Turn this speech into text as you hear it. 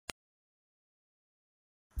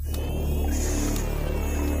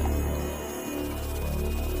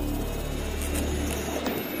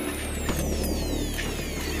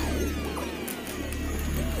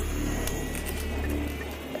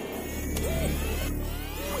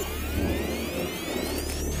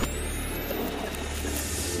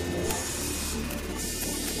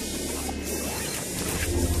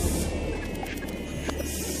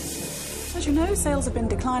no, sales have been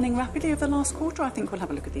declining rapidly over the last quarter. I think we'll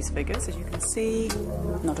have a look at these figures. As you can see,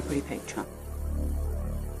 not a pretty picture.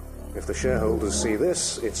 If the shareholders see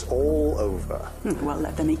this, it's all over. Well,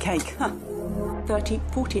 let them eat cake. 30,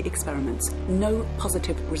 40 experiments, no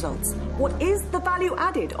positive results. What is the value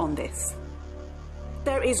added on this?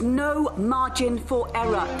 There is no margin for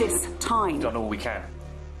error this time. We've done all we can.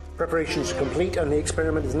 Preparations are complete and the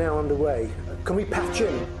experiment is now underway. Can we patch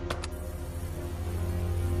in?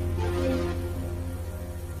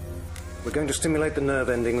 We're going to stimulate the nerve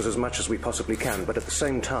endings as much as we possibly can, but at the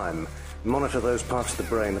same time, monitor those parts of the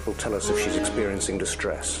brain that will tell us if she's experiencing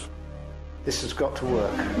distress. This has got to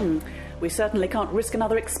work. We certainly can't risk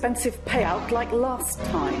another expensive payout like last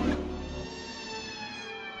time.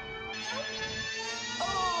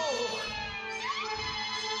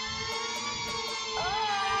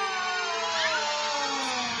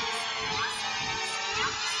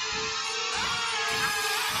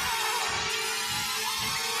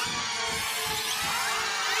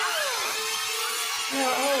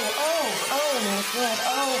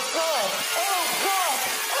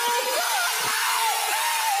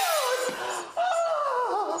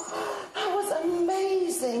 That was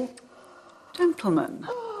amazing. Gentlemen,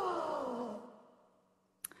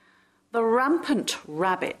 the rampant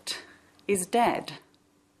rabbit is dead.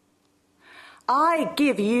 I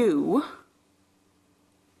give you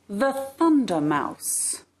the Thunder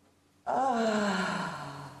Mouse.